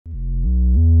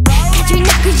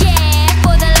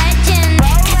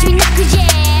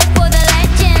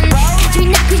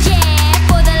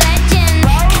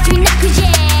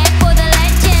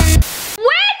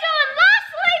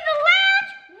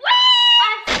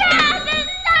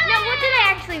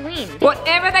actually win?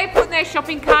 Whatever they put in their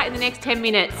shopping cart in the next 10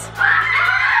 minutes.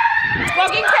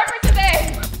 Vlogging temperature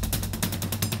there.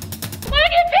 What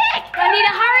did you pick? I need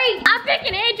to hurry. I'm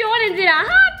picking Air Jordans in a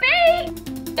heartbeat.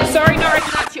 Sorry,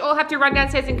 Norris nuts, you all have to run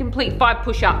downstairs and complete 5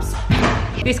 push-ups.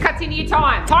 This cuts into your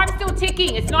time. Time's still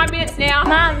ticking. It's 9 minutes now.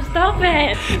 Mum, stop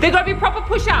it. They've got to be proper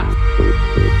push-ups.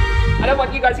 I don't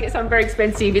want you guys to get something very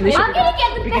expensive in the I'm gonna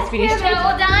get the best of it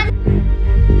all done.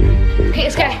 Okay,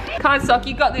 let's go. Come on, Sock,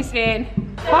 you got this, man.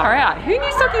 Far out. Who knew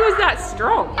Socky was that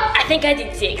strong? I think I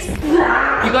did 6. You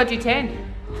gotta do 10. 10 to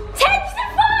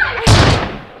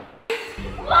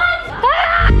 5. What?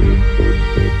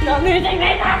 Not moving me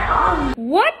that long.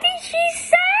 What did she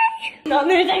say? Not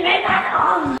moving me that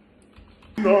long.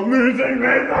 Not moving me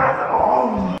that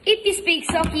long. If you speak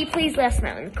Socky, please let us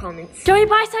know in the comments. Do we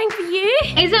buy something for you?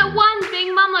 Is it one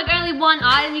thing, Mum? Like only one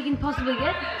item you can possibly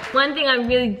get? One thing I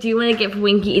really do want to get for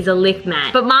Winky is a lift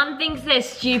mat. But Mum thinks they're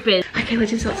stupid. Okay,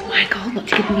 let's just, it's my goal not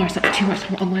to give the Norris up too much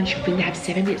from online shopping. They have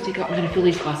 7 minutes to go. I'm gonna fill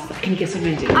these glasses up. Can you guess what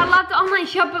I'm gonna do? I love to online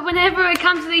shop, but whenever it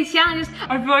comes to these challenges,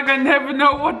 I feel like I never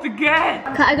know what to get.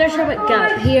 okay, I gotta shop it.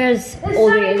 Go. Here's all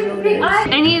the ingredients.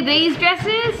 Any of these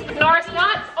dresses? Norris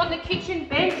nuts on the kitchen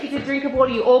bench is a drink of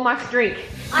water you all must drink.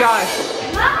 Go.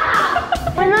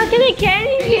 We're not gonna get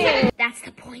anything. That's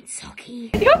the point,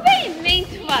 Socky. You're being mean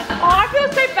to us. Oh, I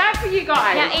feel so bad for you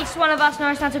guys. Now each one of us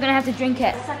Norris nuts are gonna have to drink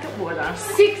it. Suck it water.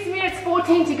 6 minutes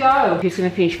 14 to go. Who's gonna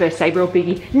finish first? Sabre or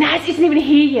Biggie? Naz isn't even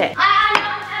here yet. I'm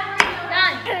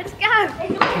done. Let's go.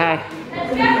 Okay.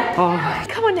 Oh,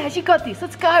 come on, Naz, you got this.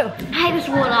 Let's go. I hate this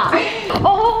water.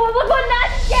 Oh, look what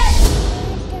Naz gets.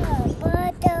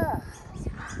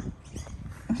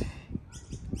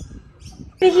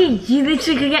 Biggie, you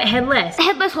literally could get headless.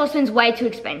 Headless horseman's way too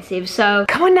expensive, so.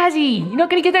 Come on, Nazzy. You're not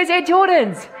gonna get those Air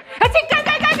Jordans. That's it. Go,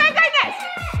 go, go, go, go, Naz.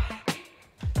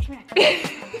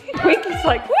 Winky's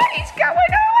like, what is going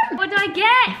on? What do I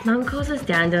get? If Mum calls us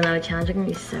down to another challenge, I'm gonna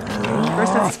be so angry.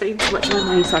 First, I'm spending too much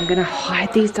money, so I'm gonna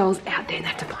hide these dolls out there and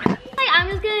have to find them. I'm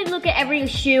just gonna look at every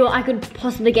shoe I could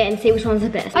possibly get and see which one's the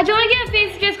best. I don't want to get a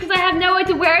fancy dress because I have no way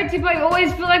to wear it to, but I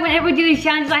always feel like whenever we do these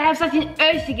challenges, I have such an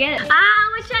urge to get it.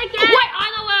 What should I get? Wait, I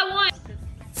know what I want.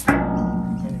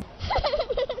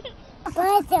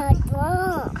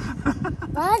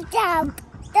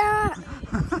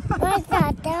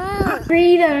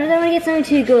 Breathe, I don't want to get something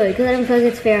too good because I don't feel like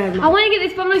it's fair. I want to get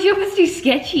this, but I'm not sure if it's too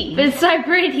sketchy. But it's so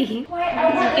pretty.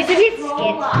 It's a bit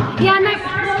sketchy. Yeah, no.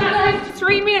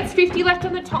 3 minutes 50 left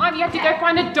on the time. You have to go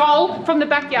find a doll from the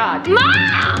backyard.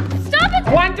 Mom! Stop it!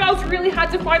 One doll's really hard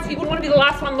to find, so you wouldn't want to be the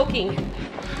last one looking.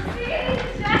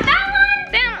 That one!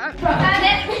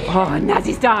 Oh,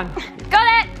 Nazzy's done. Got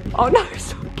it! Oh no,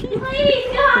 Socky. Please,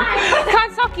 guys! Come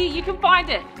on, Socky, you can find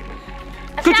it.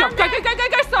 Good job. Go, go, go, go,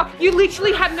 go, Sock. You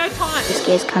literally have no time. The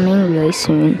scare's coming really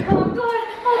soon. Oh god,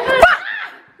 oh god.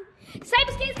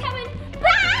 Sabre scare's coming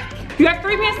back! You have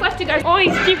 3 minutes left to go. Oh,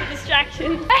 you stupid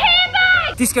distraction. A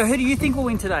handbag! Disco, who do you think will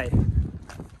win today?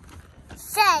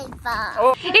 Sabre.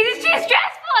 Oh. This is too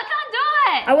stressful, I can't do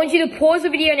it! I want you to pause the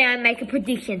video now and make a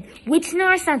prediction. Which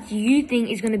Norris nuts do you think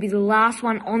is going to be the last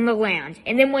one on the lounge?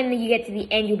 And then when you get to the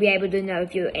end, you'll be able to know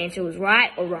if your answer was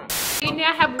right or wrong. You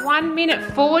now have 1 minute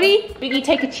 40. Biggie,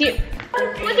 take a chip.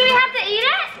 Well, do we have to eat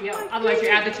it? Yeah, otherwise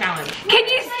you're out of the challenge. Can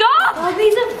you stop? Oh,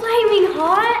 these are flaming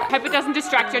hot. Hope it doesn't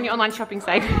distract you on your online shopping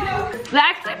save. They're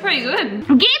actually pretty good.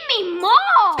 Give me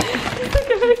more!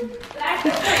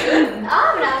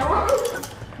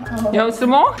 You want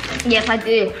some more? Yes, I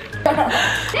do.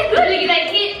 They're good, they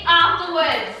hit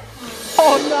afterwards.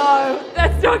 Oh no,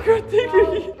 that's not good,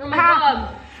 Biggie. Oh my god.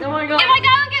 Oh my god. If I go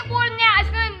and get water now, it's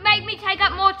gonna make me take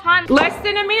up more time. Less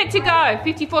than a minute to go,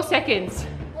 54 seconds.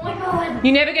 Oh my god.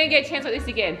 You're never gonna get a chance like this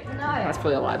again. No. That's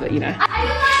probably a lie, but you know. Alright,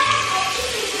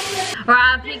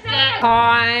 I picked it.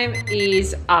 Time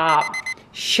is up.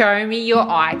 Show me your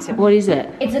item. What is it?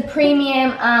 It's a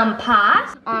premium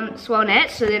pass on Swellnet,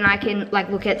 so then I can like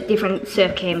look at different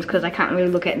surf cams because I can't really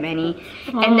look at many.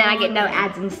 Oh. And then I get no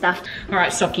ads and stuff.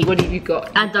 Alright, Socky, what have you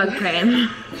got? A dog pram.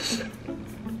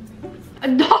 A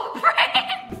dog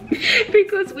pram?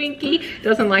 Because Winky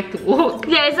doesn't like to walk.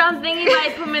 Yeah, so I'm thinking if I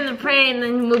put him in the pram,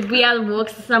 then we'll be able to walk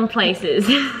to some places.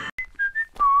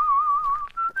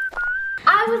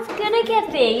 I was gonna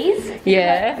get these.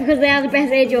 Yeah. Because they are the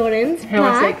best Air Jordans. How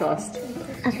much they cost?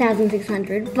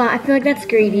 1,600. But I feel like that's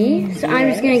greedy, so I'm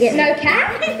just gonna get no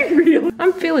cap. Really?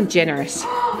 I'm feeling generous.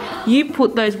 You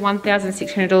put those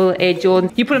 $1,600 Air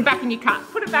Jordans. You put them back in your cart.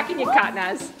 Put them back in your cart,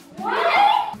 Naz.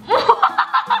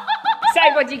 Say,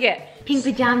 what'd you get? Pink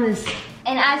pajamas.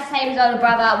 And as Sabre's older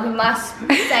brother, we must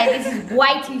say this is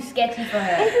way too sketchy for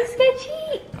her. Is it sketchy?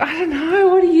 I don't know.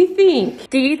 What do you think?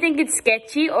 Do you think it's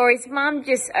sketchy or is Mum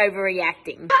just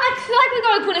overreacting? I feel like we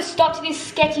gotta put a stop to this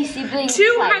sketchy sibling.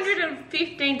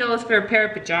 $215 for a pair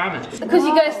of pajamas. Because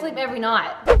you go to sleep every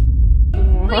night. Well,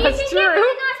 that's You true. get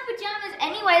really nice pajamas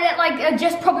anyway that like are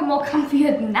just probably more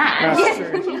comfier than that. That's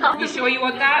true. You sure you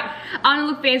want that? I want to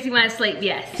look fancy when I sleep,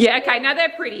 yes. Yeah, okay, now they're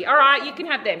pretty. All right, you can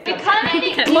have them.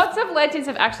 Lots of legends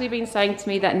have actually been saying to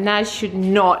me that Naz should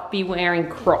not be wearing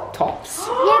crop tops. Yeah,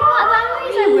 but the only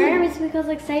reason I wear them is because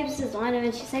like Sabe's designed them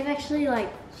and Sabe actually like,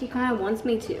 she kind of wants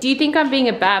me to. Do you think I'm being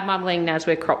a bad mum letting Naz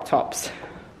wear crop tops?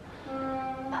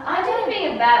 I don't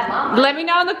being a bad mum. Let me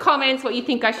know in the comments what you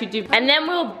think I should do. And then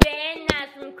we'll ban Naz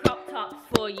from crop tops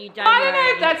for you, don't I don't know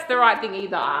worry. if that's the right thing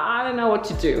either. I don't know what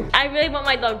to do. I really want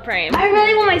my dog pram. I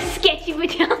really want my sketchy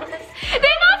pajamas.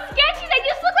 They're not sketchy, they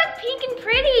just look like pink and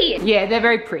pretty. Yeah, they're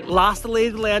very pretty. Last to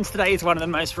leave the lounge today is one of the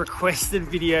most requested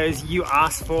videos you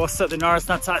asked for, so the Norris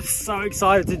Nuts are so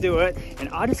excited to do it, and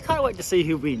I just can't wait to see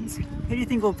who wins. Who do you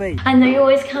think will be? I know you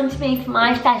always come to me for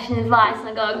my fashion advice and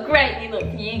I go, great new look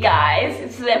for you guys.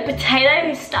 It's the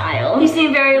potato style. You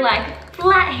seem very like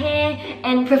flat hair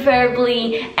and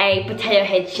preferably a potato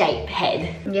head shaped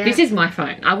head. Yeah. This is my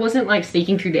phone. I wasn't like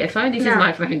speaking through their phone. This is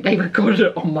my phone. They recorded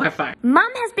it on my phone.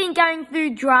 Mum has been going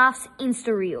through drafts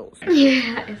Insta Reels.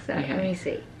 Yeah, so Okay. let me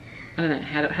see. I don't know.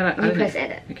 How do I You press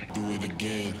edit. Okay. I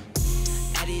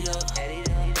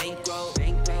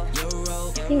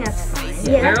think that's fine.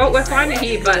 Yeah, We're fine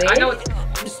here, but I know what's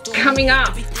coming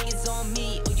up. She's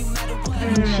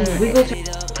wiggled to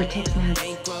protect Naz.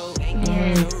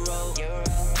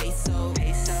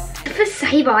 for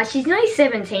Saber, she's nearly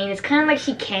 17. It's kind of like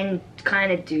she can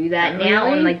kind of do that now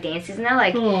on like dances and that.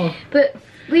 Like, but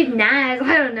with Naz,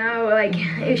 I don't know. Like,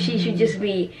 if she should just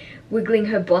be wiggling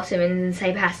her bottom and then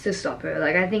Saber has to stop her.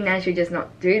 Like, I think Naz should just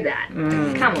not do that.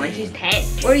 Come on, she's 10.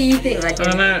 What do you think? Like, I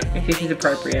don't know if this is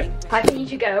appropriate. I think you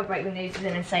should go break the news and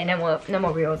then say no more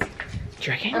reels. Do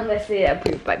you reckon? Unless they're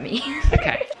approved by me.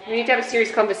 Okay. We need to have a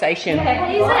serious conversation. What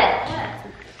is it?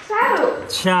 So.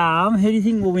 Charm, who do you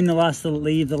think will win the last to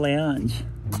leave the lounge?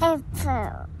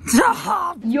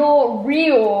 You're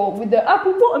real with the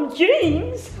apple bottom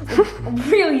jeans.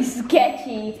 Really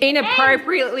sketchy.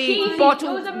 Inappropriately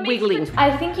bottle wiggling.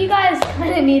 I think you guys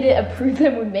kind of need to approve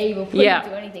them with me before you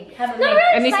do anything. No, really,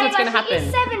 And this is what's gonna happen.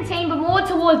 She's 17, but more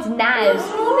towards Naz.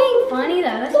 You're being funny though.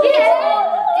 That's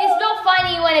It's not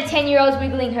funny when a 10-year-old's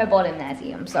wiggling her bottom,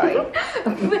 Nazzy. I'm sorry. I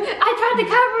tried to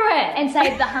cover it and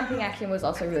say the humping action was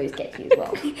also really sketchy as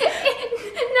well.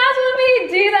 Naz wanted me to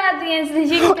do that at the end so that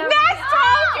she can come. Naz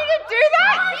told you to do that?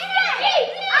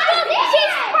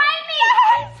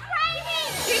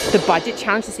 The budget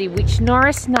challenge to see which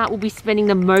Norris nut will be spending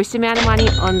the most amount of money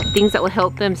on things that will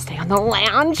help them stay on the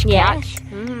lounge couch.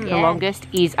 The longest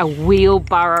is a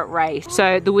wheelbarrow race.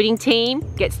 So the winning team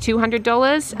gets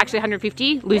 $200, actually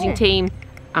 $150, losing team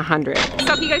 $100.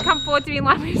 So you gotta come forward to be in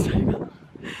line with Saber.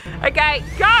 Okay,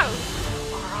 go!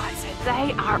 Alright, so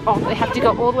they are off. They have to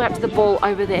go all the way up to the ball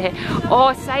over there.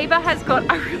 Oh, Saber has got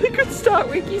a really good start.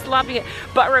 Winky's loving it.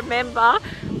 But remember,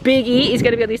 Biggie is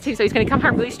going to be on this team, so he's going to come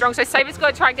home really strong. So Saber's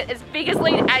going to try and get as big a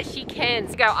lead as she can.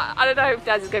 So go, I don't know if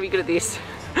Daz is going to be good at this.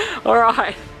 All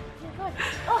right.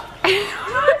 They've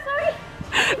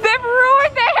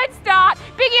ruined their head start.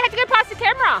 Biggie had to go past the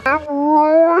camera. They've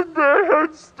ruined their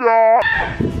head start.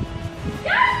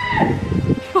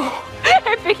 Oh, and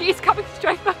Biggie is coming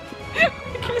straight back.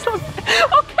 Biggie's on.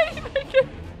 Oh, can you make it?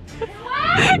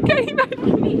 Can you make it?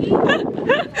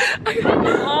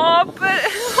 Oh, but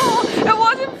it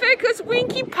wasn't fair because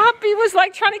Winky Puppy was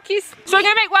like trying to kiss. So we're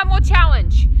gonna make one more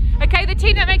challenge. Okay, the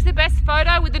team that makes the best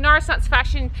photo with the Norris Nuts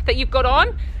fashion that you've got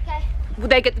on,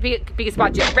 they get the biggest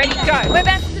budget. Ready, go. We're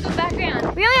back to the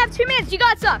background. We only have 2 minutes. You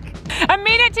guys suck. A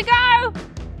minute to go.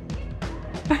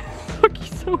 Look,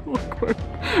 he's so awkward.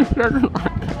 Doesn't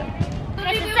like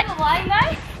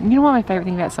it. You know what my favourite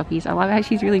thing about Socky is? I love how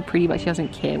she's really pretty, but she doesn't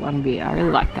care one bit. I really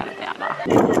like that about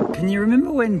her. Can you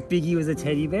remember when Biggie was a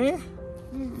teddy bear?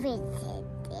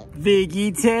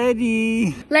 Biggie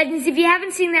Teddy. Legends, if you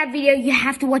haven't seen that video, you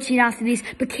have to watch it after this.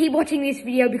 But keep watching this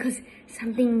video because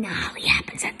something gnarly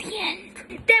happens at the end.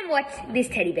 Then watch this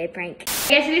teddy bear prank.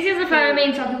 Okay, so this is the photo me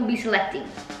and Socky will be selecting.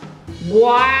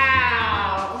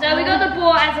 Wow. So we got the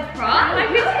ball as a prop. Like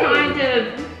it's kind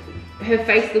of, her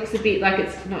face looks a bit like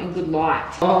it's not in good light.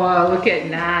 Oh, look at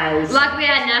Naz. Like we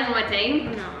had Naz on my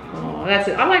team. No. Oh, that's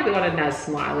it. I like the one of Naz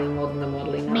smiling more than the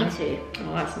modelling one. Me too.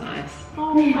 Oh, that's nice.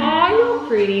 Oh, you're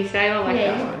pretty, Saber. I like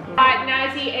that one. Alright,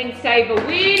 Nazi and Saber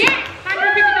win.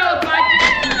 $150 budget.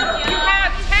 You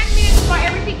have 10 minutes to buy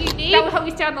everything you need. That will help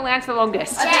you stay on the lounge for the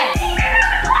longest. Let's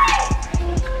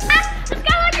go,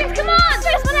 Legends. Come on.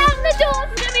 First one out of the door.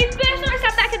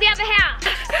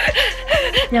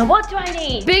 Now what do I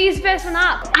need? Biggest first one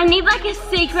up. I need like a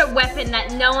secret weapon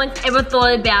that no one's ever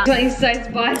thought about. Something so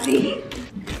spicy.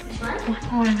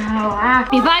 Oh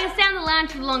no. If I can stay on the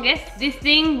lounge for the longest, this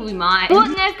thing, we might. What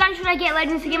Nerf gun should I get,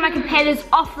 Legends, to get my competitors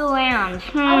off the lounge?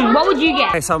 What would you get?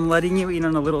 Okay, so I'm letting you in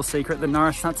on a little secret. The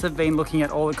Norris Nuts have been looking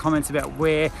at all the comments about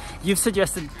where you've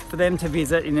suggested for them to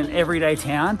visit in an everyday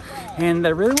town. And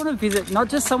they really want to visit not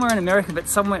just somewhere in America, but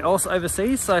somewhere else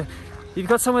overseas. So if you've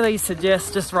got somewhere that you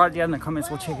suggest, just write it down in the comments,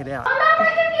 we'll check it out.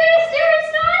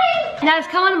 Now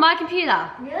just come onto my computer.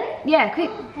 Really? Yeah,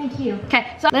 quick. Thank you.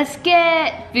 Okay, so let's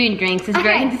get food and drinks. It's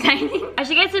very entertaining. I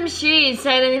should get some shoes so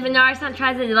that if a Norris Nut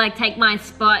tries to like take my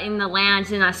spot in the lounge,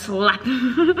 then I slap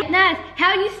him. Naz, how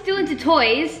are you still into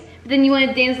toys, but then you want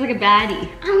to dance like a baddie?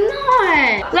 I'm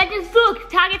not. Legends, look,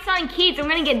 Target's selling kids. I'm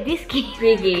gonna get this kid.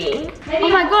 Biggie. Oh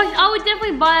my gosh, I would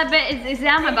definitely buy that, but it's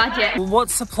out of my budget. Well, what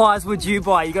supplies would you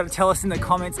buy? You got to tell us in the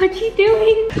comments. What you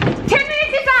doing? 10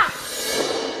 minutes is up.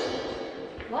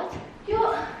 What?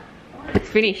 It's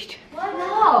finished.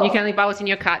 No. You can only buy what's in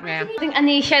your cart now. I think I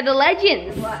need to show the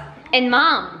Legends. What? And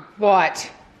Mum.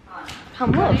 What?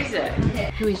 Come look. Who is it?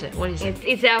 Who is it? What is it?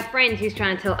 It's our friend who's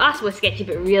trying to tell us we're sketchy,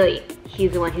 but really,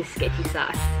 he's the one who's sketchy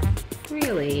sus.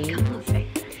 Really? Come on, say.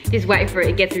 Just wait for it,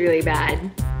 it gets really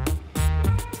bad.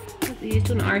 You're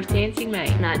doing Irish dancing,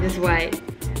 mate. Nah, just wait.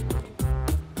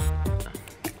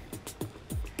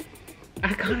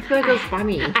 I kind of feel like it was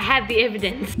funny. I have the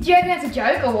evidence. Do you reckon that's a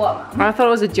joke or what? I thought it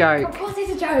was a joke. Of course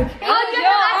it's a joke.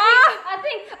 I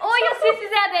think all your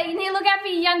sisters out there, you need to look out for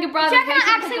your younger brother. Do you reckon I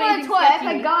actually want to twerk?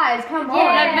 Like, guys, come on.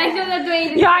 Yeah, make sure they're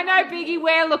doing this. Yeah, I know, Biggie.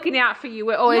 We're looking out for you.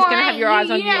 We're always going to have your eyes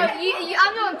on you.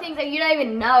 I'm doing things that you don't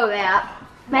even know about.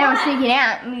 Maybe I'm sneaking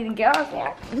out and leaving girls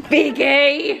out.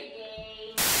 Biggie!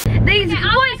 These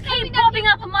boys keep popping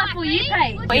up on my For You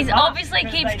page. He obviously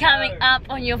keeps coming up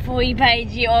on your For You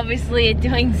page. You obviously are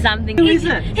doing something. Who is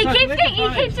it? He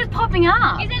keeps just popping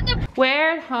up.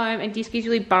 We're at home and Disky's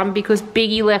really bummed because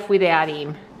Biggie left without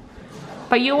him.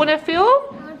 But you want to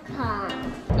film?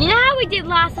 You know how we did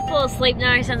last to fall asleep,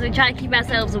 Norris, and we try to keep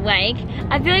ourselves awake?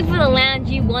 I feel like for the lounge,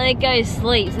 you want to go to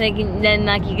sleep so then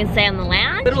like you can stay on the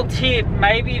lounge. Little tip,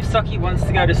 maybe if Socky wants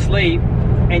to go to sleep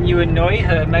and you annoy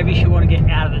her, maybe she'll want to get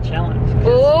out of the challenge. The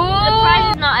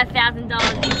prize is not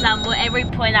 $1,000 in some, but every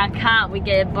point I can't, we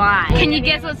get a buy. Can you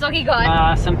guess what Socky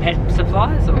got? Some pet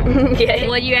supplies or Yeah.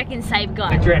 What do you reckon Save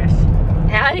got? a dress?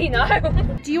 How do you know?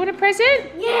 Do you want a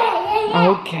present?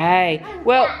 Yeah. Okay.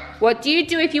 Well, what do you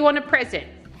do if you want a present?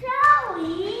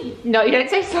 Sorry. No, you don't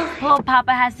say sorry. Poor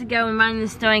Papa has to go and run in the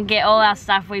store and get all our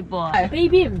stuff we bought.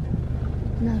 Beep him.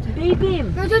 No, don't. Beep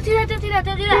him. No, don't do that, don't do that,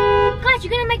 don't do that. Guys,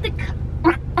 you're gonna make the...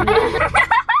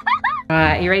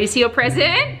 Alright, you ready to see your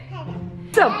present?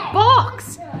 It's a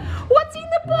box. What's in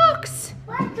the box?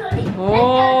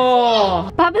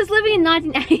 Oh. Papa's living in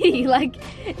 1980. Like,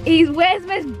 he wears the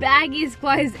most baggiest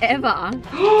clothes ever.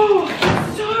 Oh,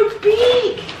 so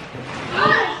big.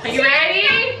 Are you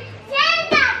ready?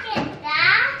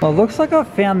 Well, it looks like I've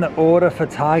found the order for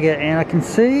Target and I can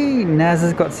see Naz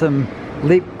has got some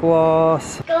lip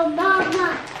gloss. Go,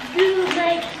 Mama. Do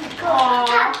make me go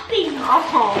happy.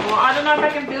 Oh, I don't know if I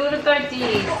can build it though,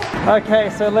 dear. Okay,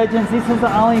 so Legends, this is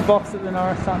the only box that the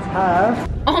Norris Nuts have.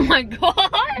 Oh my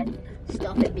god.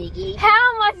 Stop it, Biggie.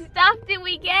 How much stuff did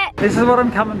we get? This is what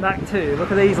I'm coming back to. Look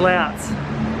at these louts.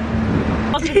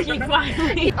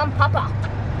 I'm Papa.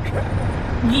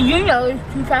 Do you know it's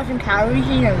 2,000 calories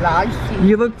in a large tea?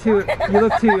 You look too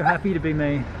happy to be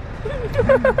me. I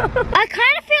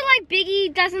kind of feel like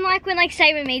Biggie doesn't like when like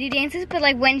Saber Media dances, but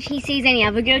like when he sees any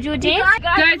other girl do a dance,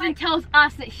 Goes and tells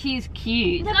us that she's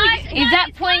cute. Is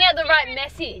that pointing out the right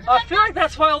message? I feel like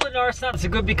that's why all the Norris Nuts are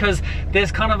good because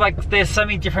there's kind of like, there's so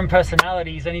many different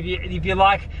personalities and if you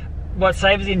like what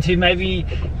Saber's into, maybe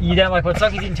you don't like what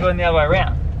Socky's into and the other way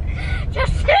around.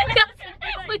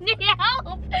 We need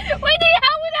help. We need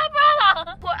help with our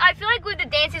brother. I feel like with the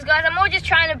dances, guys, I'm more just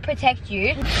trying to protect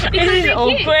you. This is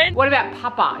awkward. What about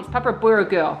Papa? Is Papa a boy or a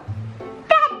girl?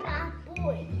 Papa,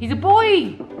 boy. He's a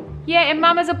boy. Yeah, and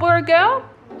Mama's a boy or a girl?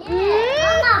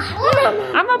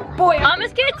 Mama, I'm a boy. I'm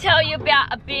just gonna tell you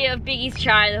about a bit of Biggie's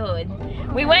childhood.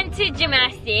 We went to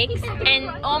gymnastics and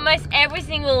almost every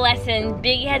single lesson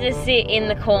Biggie had to sit in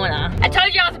the corner. I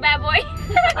told you I was a bad boy.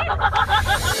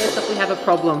 First up, we have a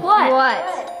problem. What?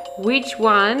 Which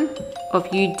one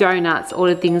of you donuts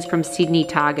ordered things from Sydney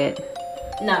Target?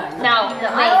 No. I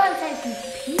want to say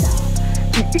computer.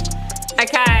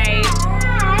 Okay.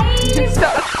 So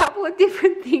a couple of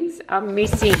different things are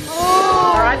missing.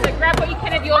 Alright, so grab what you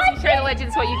can of yours and show the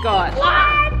Legends what you got.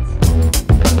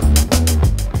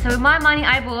 So with my money,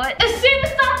 I bought a super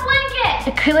soft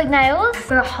blanket, acrylic nails,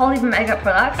 got a whole heap of makeup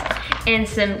products, and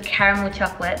some caramel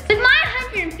chocolates. With my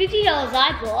 $150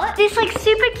 I bought this like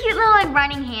super cute little like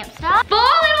running hamster, 4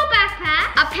 little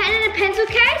backpacks, a pen and a pencil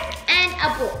case, and a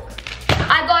book.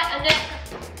 I got a note.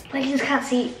 Like, you just can't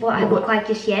see what I look like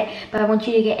just yet, but I want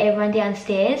you to get everyone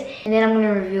downstairs, and then I'm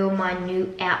gonna reveal my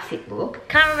new outfit look.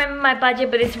 Can't remember my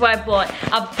budget, but this is what I bought.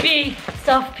 A big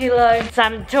soft pillow,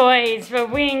 some toys for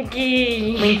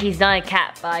Winky. Winky's not a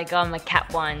cat, but I got him a cat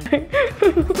one.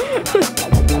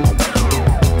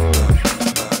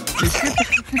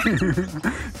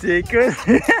 Secret.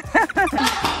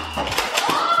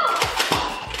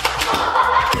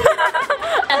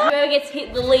 Whoever gets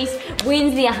hit the least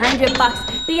wins the $100. But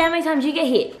how many times you get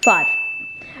hit? 5.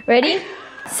 Ready?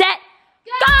 Set.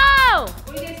 Go! What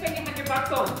are you going to spend your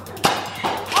 $100 on?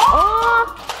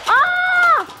 Oh!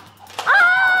 Oh! Oh!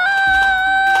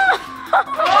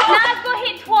 Now I've got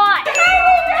hit twice.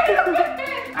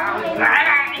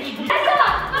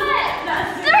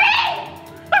 3!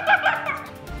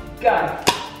 Go.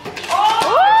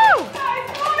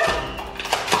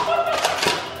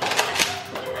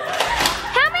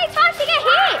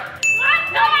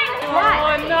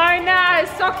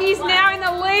 Sockie's now in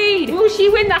the lead. Will she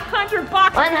win the $100?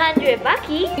 100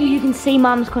 bucky. You can see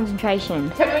Mum's concentration.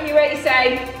 Tell me when you're ready,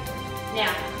 say.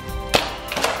 Now.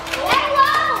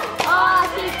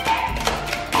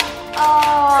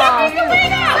 Sockie's the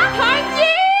winner!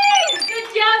 Punching! Good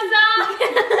job, Sock!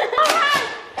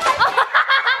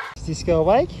 Is this girl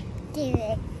awake?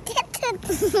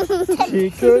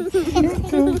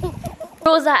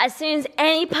 Rules are, as soon as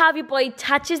any part of your body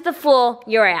touches the floor,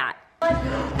 you're out.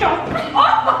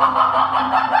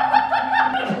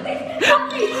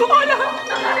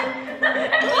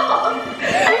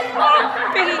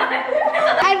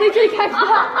 I literally can't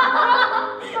stop.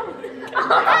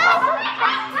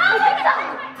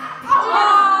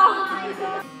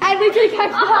 I literally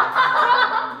can't stop.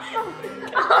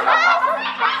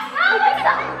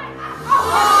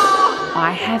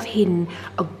 I have hidden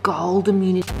a gold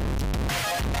immunity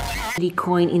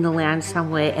coin in the lounge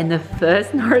somewhere, and the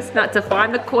first Norris nut to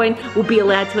find the coin will be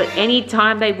allowed to at any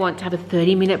time they want to have a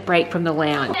 30-minute break from the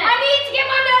lounge. I need to get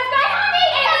my nurse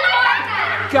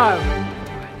back. Go.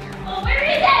 Oh, where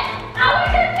is it? I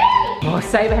want to Oh,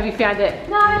 Saber, have you found it?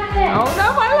 No, not there. Oh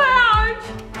no, my lounge!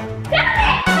 Damn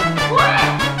it! What?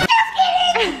 Just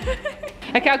kidding!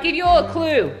 Okay, I'll give you all a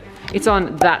clue. It's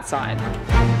on that side.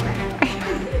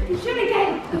 You should have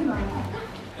gave it to me.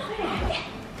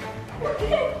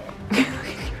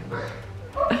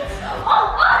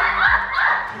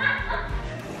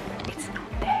 It's not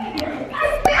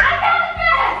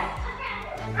there.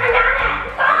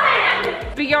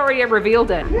 But you already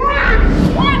revealed it.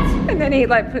 What? And then he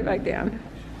like put it back down.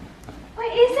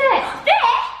 Wait, is it? There?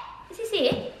 Is this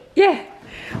it? Yeah.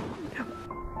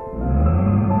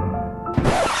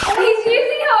 He's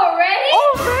using it already?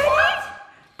 Already?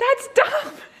 That's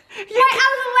dumb. Wait, I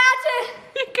was allowed to.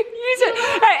 You can use it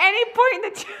at any point in the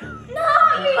No,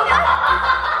 you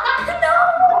don't. No.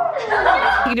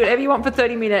 You can do whatever you want for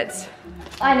 30 minutes.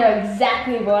 I know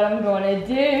exactly what I'm gonna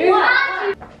do.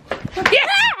 What? Yes!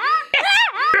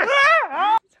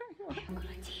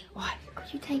 What?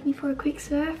 Could you take me for a quick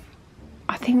surf?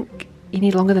 I think you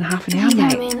need longer than half an hour,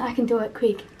 mate. man, I can do it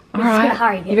quick. All right.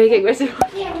 Hurry. You better get rested.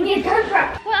 Yeah, we need a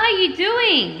GoPro. What are you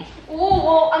doing? Oh,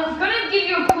 well, I'm gonna give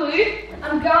you a clue.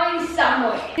 I'm going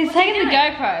somewhere. He's taking the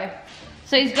GoPro.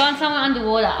 So he's gone somewhere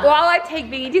underwater. While I take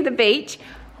Biggie to the beach.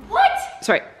 What?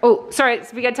 Sorry. Oh, sorry.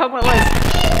 We got to tell them what it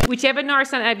was. Whichever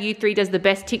Norris nut out of you three does the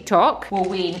best TikTok will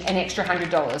win an extra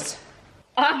 $100.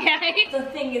 Okay. The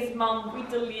thing is, Mum, we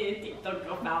deleted TikTok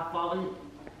off our phone.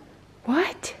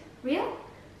 What? Real?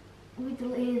 We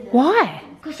deleted it. Why?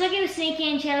 Because Socky was sneaky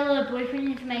and she had a lot of boyfriend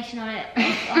information on it.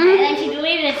 And then she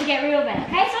deleted it to get real better.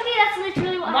 Okay, Socky, that's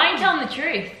literally what Why are you happened. telling the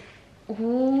truth?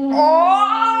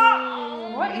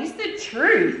 Oh! What is the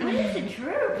truth? What is the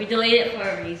truth? We deleted it for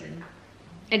a reason.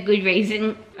 A good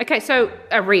reason. Okay, so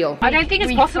a reel. I don't think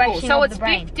it's possible. Refreshing So of it's the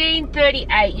brain.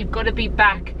 15:38. You've got to be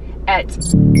back at.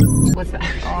 What's that?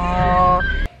 Oh.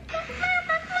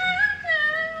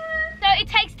 So it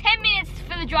takes 10 minutes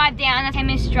for the drive down, 10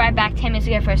 minutes to drive back, 10 minutes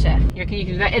to go for a surf. You reckon you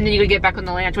can do that? And then you got to get back on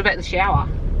the lounge. What about the shower?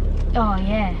 Oh,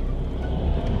 yeah.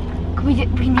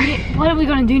 What are we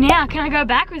gonna do now? Can I go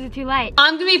back or is it too late?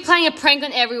 I'm gonna be playing a prank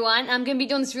on everyone. I'm gonna be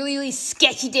doing this really, really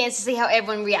sketchy dance to see how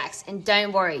everyone reacts. And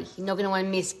don't worry, you're not gonna wanna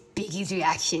miss Biggie's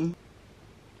reaction.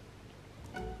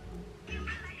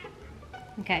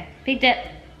 Okay, picked it.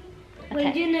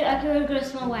 Wait, you doing I could go to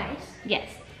small waves? Yes.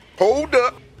 Hold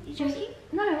up. You joking?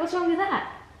 No, what's wrong with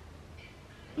that?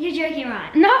 You're joking,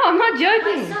 right? No, I'm not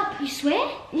joking. Wait, stop. You swear?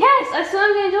 Yes, I swear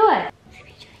I'm gonna do it.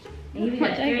 Here we go.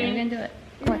 You're gonna do it.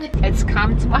 Watch. It's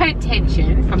come to my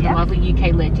attention from the lovely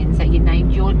UK legends that you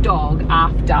named your dog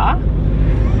after. I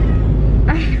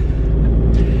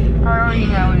already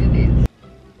know what it is.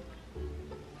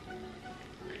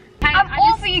 Hey, I'm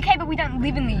all for UK, but we don't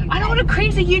live in the UK. I don't want to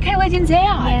cringe the UK legends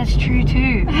out. Yeah, that's true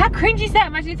too. How cringe is that?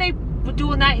 Imagine if they were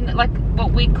doing that in like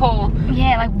what we call.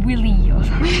 Yeah, like Willy or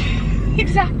something.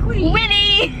 Exactly.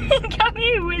 Willy! Come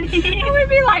here, Willy. I would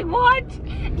be like, what?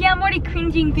 Yeah, I'm already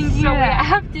cringing thinking So of we that.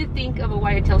 have to think of a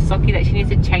way to tell Socky that she needs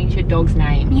to change her dog's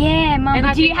name. Yeah, Mum, And I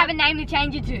but do you think have a name to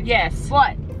change it to? Yes.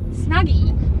 What?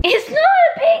 Snuggy. It's not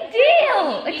a big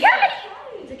deal, okay?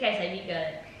 It's okay, so you got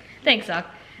it. Thanks, Sock.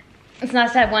 It's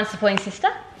nice to have one supporting sister.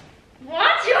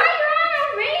 What? You're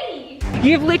on me!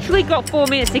 You've literally got 4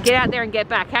 minutes to get out there and get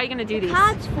back. How are you going to do this?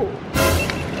 Cards for?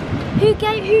 Who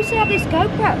set up this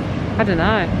GoPro? I don't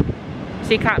know.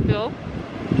 So you can't film?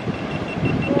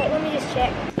 Well, let me just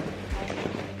check.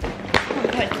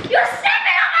 You're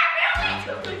stepping on my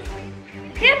real lips!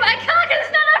 Yeah, but I can't because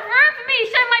there's not enough room for me to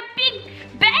show my big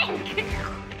bank!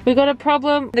 We got a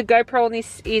problem. The GoPro on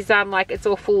this is like it's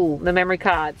all full, the memory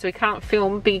card. So we can't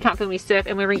film, but you can't film your surf,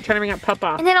 and we're trying to ring up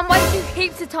Papa. And then I'm wasting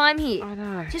heaps of time here. I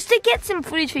know. Just to get some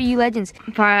footage for you legends.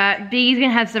 Alright, Biggie's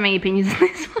gonna have so many opinions on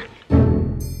this one.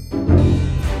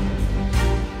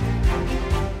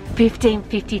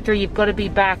 15:53, you've got to be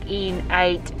back in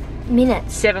 8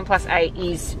 Minutes. 7 plus 8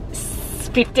 is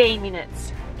 15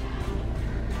 minutes.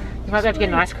 You might be able to get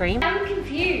an ice cream. I'm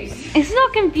confused. It's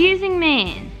not confusing,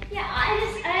 man. Yeah, I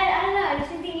don't know. I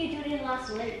just think you did it last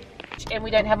week. And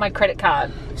we don't have my credit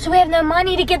card. So we have no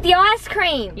money to get the ice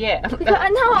cream. Yeah. I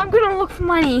know, I'm gonna look for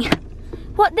money.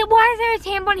 What? Why is there a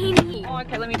tampon here? Oh,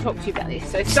 okay, let me talk to you about this.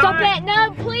 So Stop it!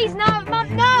 No, please, no,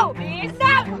 Mum, no!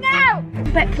 No, no!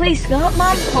 But please stop,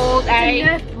 Mum. Called It's a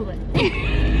Nerf bullet.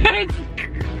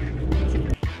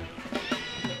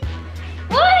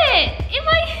 What? Am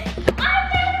I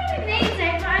don't know what it means.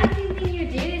 I didn't think you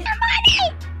did this. Money!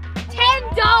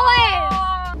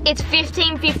 $10! It's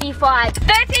 15:55.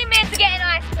 13 minutes to get an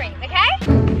ice cream, okay?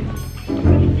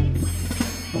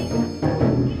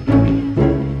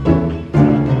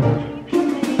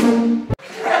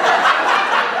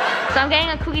 So I'm getting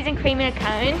a cookies and cream in a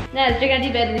cone. Now, you're gonna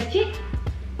do better than this chick?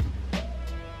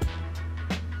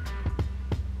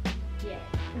 Yeah,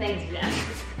 thanks for that.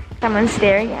 Someone's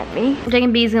staring at me. I'm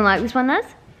taking B's gonna like this one,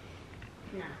 Naz?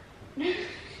 No.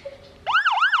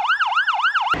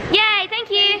 Yay, thank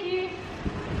you.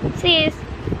 See you.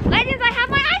 Legends, I have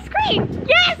my ice cream!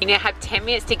 Yes! You now have 10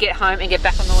 minutes to get home and get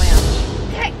back on the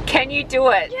lounge. Can you do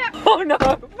it? Yeah. Oh no.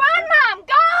 Run, Mum,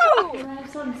 go! I have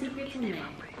some secrets in there.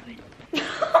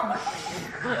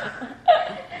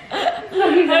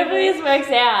 Hopefully this works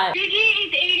out. Biggie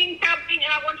is eating something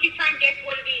and I want you to try and guess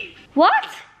what it is. What?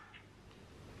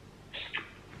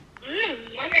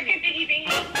 I reckon Biggie's eating.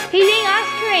 He's eating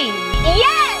ice cream.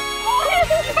 Yes!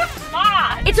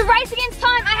 Smart. It's a race against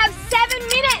time. I have 7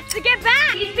 minutes to get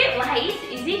back. He's a bit late,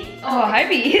 is he? Oh, I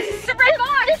hope he is. It's a red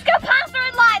light. Just go past the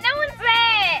red light. No one's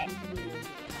there.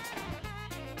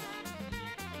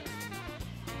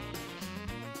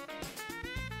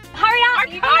 Hurry up. I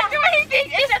can't do anything.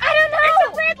 I don't know. It's a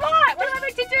red light. What am I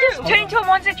meant to do? Turn into a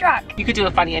monster truck. You could do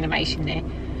a funny animation there.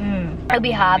 It'll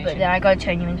be hard, but then I gotta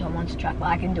turn you into a monster truck, but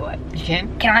I can do it. You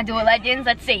can? Can I do it, legends?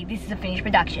 Let's see. This is a finished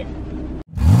production.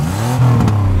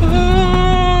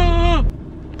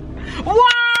 Wow!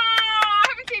 I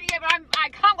haven't seen it yet, but I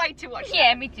can't wait to watch it.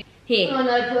 Yeah, me too. Here. Oh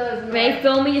no, Ray,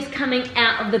 film me just coming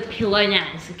out of the pillow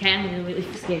now. Okay, I'm gonna really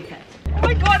scared cat. Oh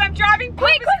my god, I'm driving.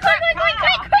 Quick!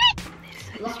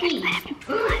 Lucky.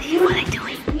 What are they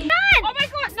doing? Run! Oh my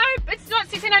god, no, it's not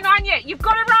 16:09 yet. You've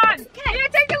got to run. Okay. Yeah,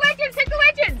 take the legends,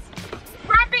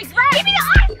 Run, Big, run. Give me the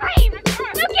ice cream! No,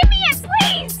 give me it,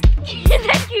 please!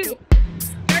 Thank you.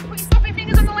 Don't put your sloppy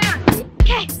fingers on the lounge.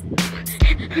 Okay.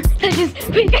 Legends,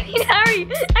 we need to hurry.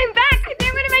 I'm back. Then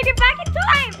I'm gonna make it back in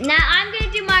time. Now I'm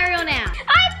gonna do my reel now.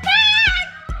 I'm back!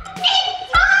 In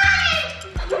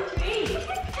time!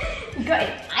 You got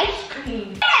an ice cream.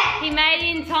 He made it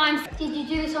in time. Did you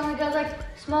do the song that goes like,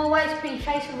 small waist, pretty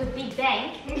face with a big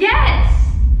bank? Yes!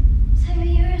 So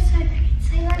you're so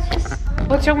say let's just...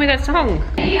 What's wrong with that song?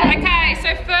 Okay,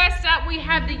 so first up we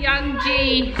have the Young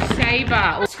G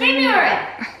Saber. Screaming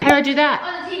at it. How do I do that?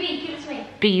 On the TV, give it to me.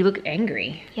 Biggie, you look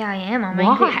angry. Yeah, I am. I'm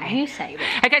Why? You say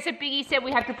that. Okay, so Biggie said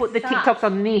we have to put the TikToks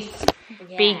on this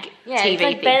big Yeah, TV it's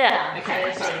like thing. better.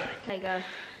 Okay. Okay, go.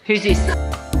 Who's this?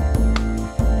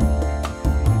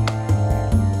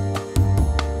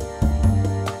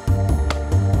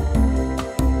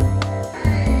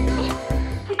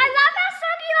 I love how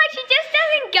Soggy, like, she just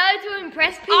doesn't go to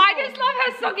impress people. I just love how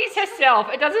Soggy's herself.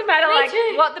 herself. It doesn't matter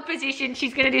what the position,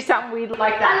 she's gonna do something weird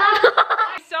like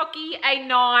that. Socky, a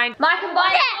 9. My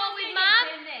combined score with Mum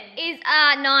is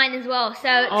 9 as well. So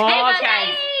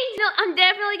okay. No, I'm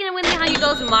definitely gonna win the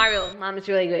 $100 with Mario. Mum is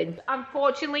really good.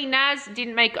 Unfortunately, Naz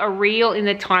didn't make a reel in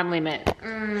the time limit.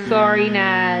 Sorry,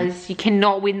 Naz. You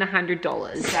cannot win the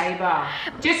 $100. Saber.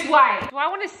 Just wait. Do I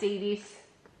want to see this?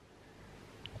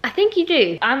 I think you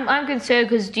do. I'm concerned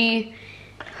because do you...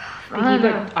 You've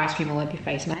got ice cream all over your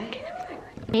face, mate.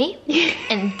 Me?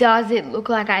 And does it look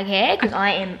like I care? Because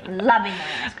I am loving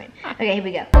my ice cream. Okay, here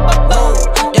we go.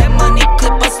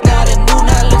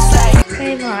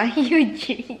 Saber,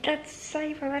 you that's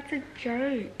Saber, that's a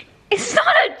joke. It's not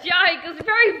a joke,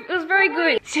 it was very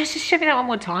good. Just show me that one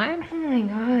more time. Oh my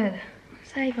god.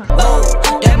 Saber.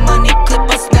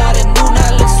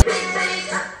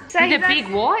 With a big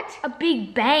what? A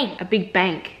big bank. A big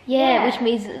bank. Yeah, which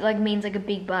means like a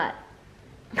big butt.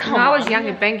 When I was young,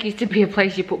 a bank used to be a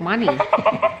place you put money. Oh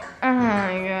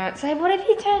my god. So what have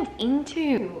you turned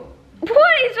into?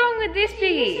 What is wrong with this,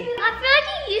 Piggy? I feel like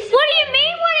you used to... What do you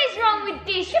mean what is wrong with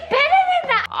this? You're better than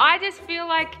that. I just feel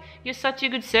like you're such a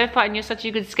good surfer and you're such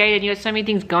a good skater and you have so many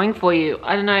things going for you.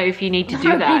 I don't know if you need to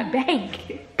do that. Big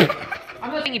bank.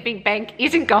 I'm not saying your big bank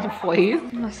isn't going for you.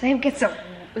 My save gets a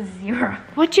 0.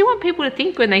 What do you want people to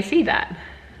think when they see that?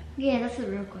 Yeah, that's a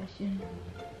real question.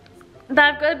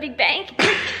 That I've got a big bank?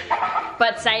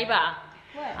 But Saber,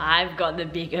 I've got the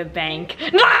bigger bank.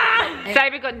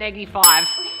 Saber got -5.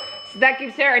 So that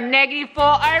gives her a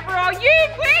 -4 overall. You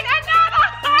win another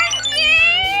 100!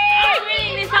 I'm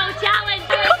winning this whole challenge.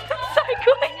 So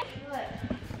good.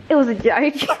 It was a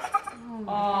joke.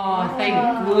 Oh, thank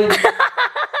goodness. I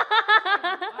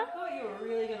thought you were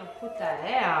really going to put that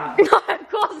out. No, of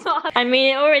course not. I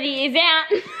mean, it already is out.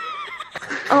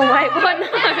 Oh wait, what? No.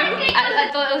 I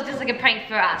thought it was just like a prank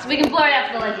for us. We can blow it out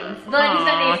for the legends. The legends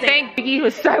don't need to see. Thank Piggy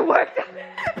was so worked up.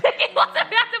 Piggy was about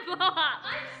to blow up.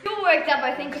 I'm still worked up,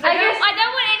 I think, because I don't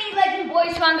want any legend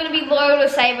boys who I'm going to be loyal to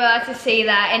Saber to see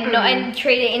that and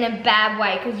treat it in a bad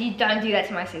way, because you don't do that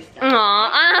to my sister.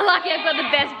 Aw, I'm lucky I've got the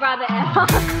best brother ever.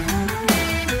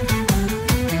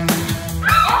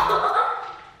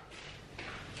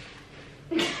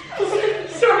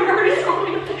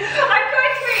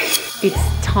 It's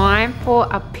time for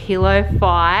a pillow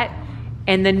fight,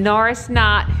 and the Norris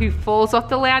nut who falls off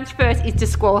the lounge first is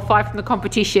disqualified from the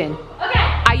competition. Okay.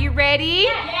 Are you ready?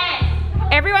 Yes.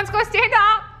 Everyone's got to stand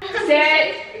up.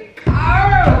 Set, go!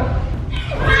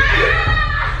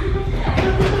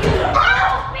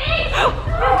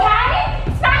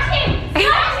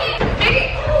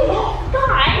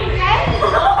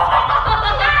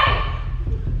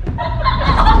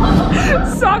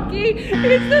 Socky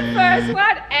is the first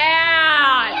one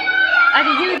out.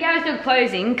 Okay, here we go, still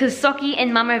closing, because Socky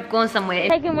and Mama have gone somewhere.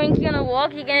 Taking Winky on a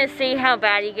walk, you're gonna see how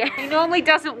bad he gets. He normally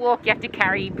doesn't walk, you have to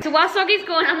carry him. So while Socky's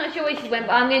gone, I'm not sure where she went,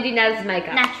 but I'm gonna do Naz's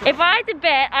makeup. Natural. If I had to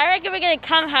bet, I reckon we're gonna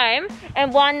come home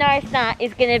and one Norris nut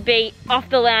is gonna be off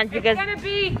the lounge because it's gonna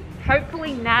be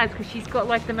hopefully Naz, because she's got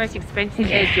like the most expensive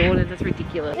Air Jordans. That's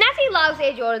ridiculous. Nazzy loves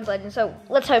Air Jordans, legend, so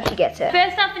let's hope she gets it.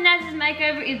 First up for Naz's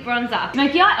makeover is bronzer.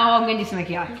 Smoky eye? Oh, I'm gonna do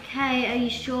smoky eye. Okay, are you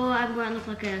sure I'm going to look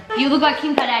like a... You look like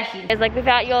Kim Kardashian. It's like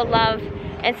without your love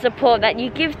and support that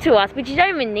you give to us, which you don't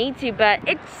even need to, but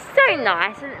it's so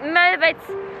nice. It motivates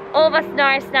all of us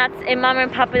Norris nuts and Mama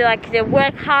and Papa to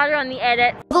work harder on the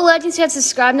edit. All the legends who have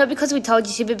subscribed, not because we told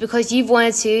you to, but because you've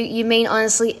wanted to. You mean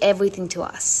honestly everything to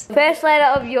us. First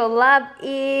letter of your love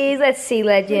is, let's see,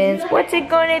 legends. What's it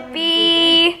gonna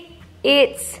be?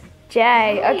 It's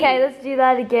J. Okay, let's do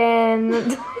that again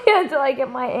until I get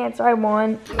my answer I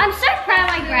want. I'm so proud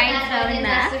of my grades though in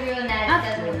That's that. the real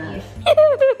Naz.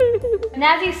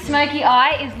 Nazzy's smoky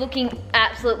eye is looking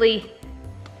absolutely...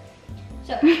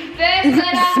 So, first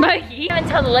letter... Smoky. I haven't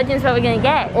told the legends what we're gonna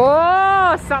get.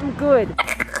 Oh, something good.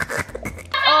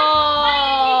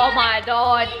 Oh my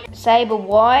god. Saber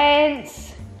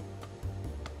wants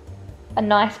a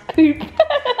nice poop.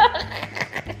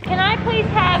 Can I please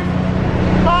have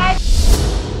 5?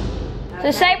 So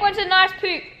Saber wants a nice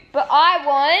poop, but I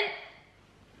want...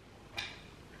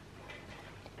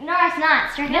 Norris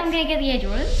nuts. Do you reckon I'm gonna get the Air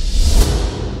Jordans?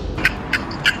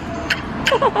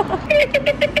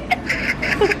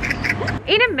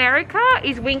 In America,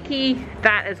 is Winky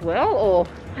that as well, or?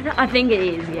 I think it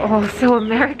is, yeah. Oh, so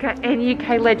America and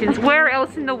UK legends. Where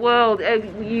else in the world are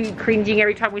you cringing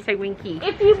every time we say Winky?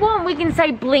 If you want, we can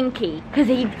say Blinky, because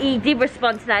he did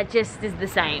respond to that just as the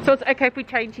same. So it's okay if we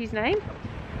change his name?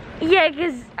 Yeah,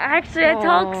 because actually I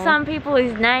told some people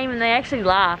his name and they actually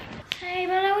laughed.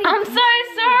 I'm so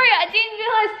sorry, I didn't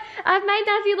realise I've made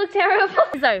Nazzy look terrible.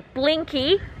 So,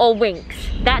 Blinky or Winks.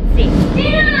 That's it.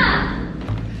 Dinner!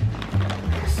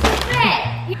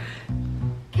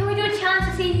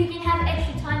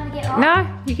 No,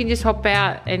 you can just hop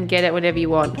out and get it whenever you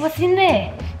want. What's in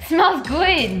there? Smells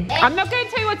good. I'm not going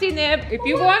to tell you what's in there. If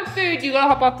you want food, you gotta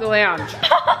hop off the lounge.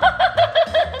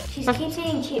 She keeps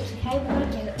eating chips, okay? We're gonna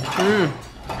get it.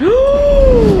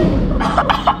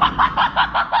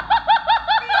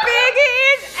 Biggie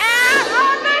is out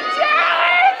on the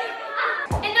challenge!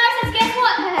 And Norris, guess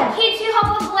what? Kids who hop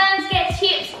off the lounge get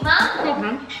chips,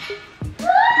 Mum.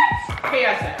 What?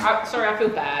 P.S. Sorry, I feel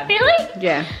bad. Really?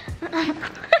 Yeah.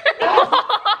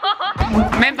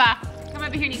 Remember, come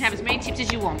over here and you can have as many chips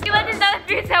as you want. You understand the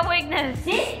food's our weakness.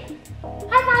 Sit.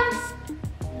 High fives.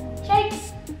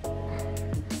 Shakes.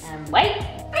 And wait.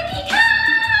 Ricky, come!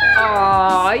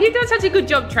 Oh, you've done such a good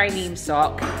job training him,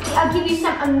 Sock. I'll give you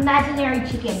some imaginary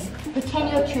chicken.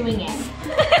 Pretend you're chewing it.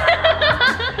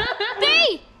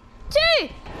 3, 2,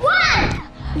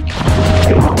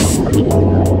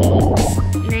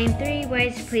 1. Name 3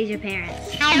 ways to please your parents.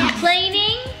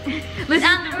 Cleaning,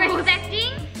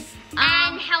 respecting,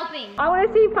 and helping. I want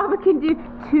to see if Papa can do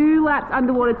 2 laps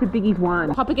underwater to Biggie's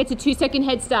 1. Papa gets a 2-second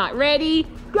head start. Ready?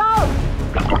 Go!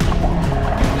 Go!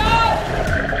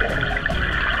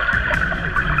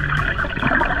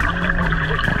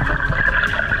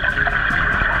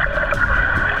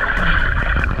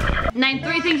 Name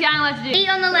 3 things you aren't allowed to do. Eat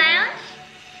on the lounge,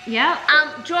 Yeah.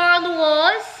 draw on the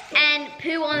walls, and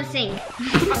poo on the sink.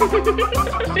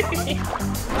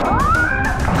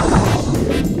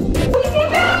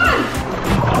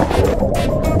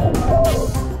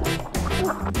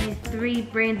 There's 3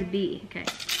 brands of beer. Okay.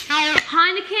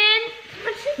 Heineken,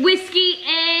 whiskey,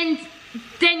 and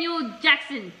Daniel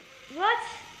Jackson. What?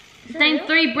 Name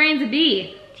 3 brands of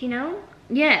beer. Do you know?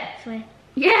 Yeah. Swear.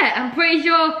 Yeah, I'm pretty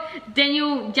sure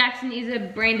Daniel Jackson is a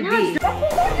brand of beer.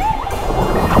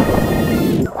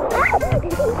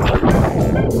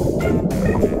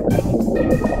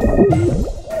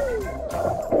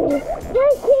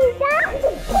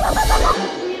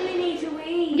 Really need to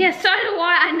eat. Yeah, so do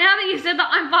I. And now that you said that,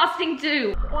 I'm fasting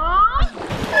too.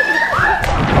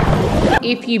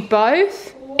 If you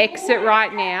both exit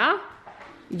right now,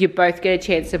 you both get a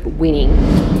chance of winning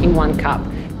in 1 cup.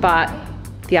 But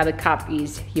the other cup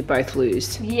is you both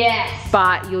lose. Yes.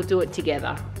 But you'll do it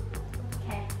together.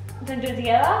 Okay. We're gonna do it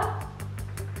together?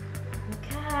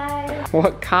 Okay.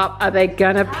 What cup are they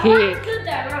gonna Mine's pick? good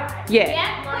though, right? Yeah.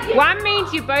 Yeah. One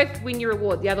means you both win your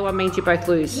reward. The other one means you both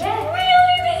lose. Yeah.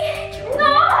 Really?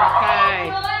 No! Okay.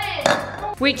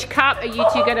 Good. Which cup are you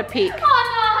two gonna pick? Oh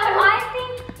no! I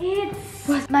think it's...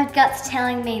 My gut's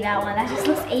telling me that one. That just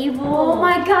looks evil. Oh,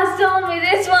 my gut's telling me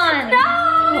this one. No!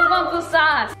 This one feels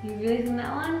sus. You really think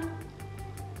that one?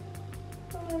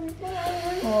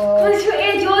 Put your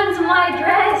Air Jordans on my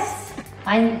dress.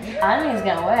 I don't think it's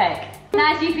gonna work.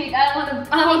 Nice, you pick. I don't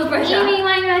want the pressure. Eeny,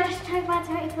 miny, moe. Just talk about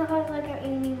it. It's like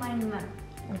eeny, miny, moe.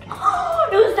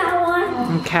 It was that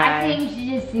one. Okay. I think you should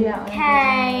just do that one.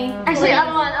 Okay. Actually,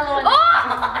 other one. Oh!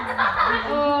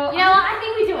 You know what? I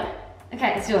think we do it.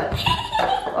 Okay, let's do it.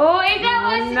 Oh, is that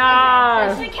one?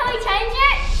 No. So can we change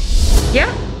it?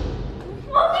 Yeah.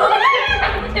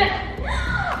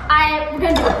 We're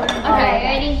gonna do it. Okay,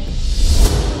 ready?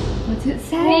 What's it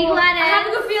say? Big letters. I have a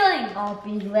good feeling. Oh,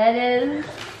 big letters.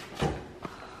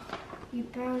 You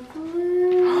broke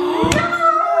glue.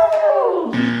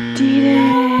 No!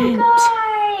 Didn't.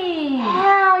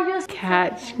 How? You're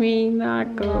Catch me,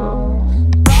 Knuckles.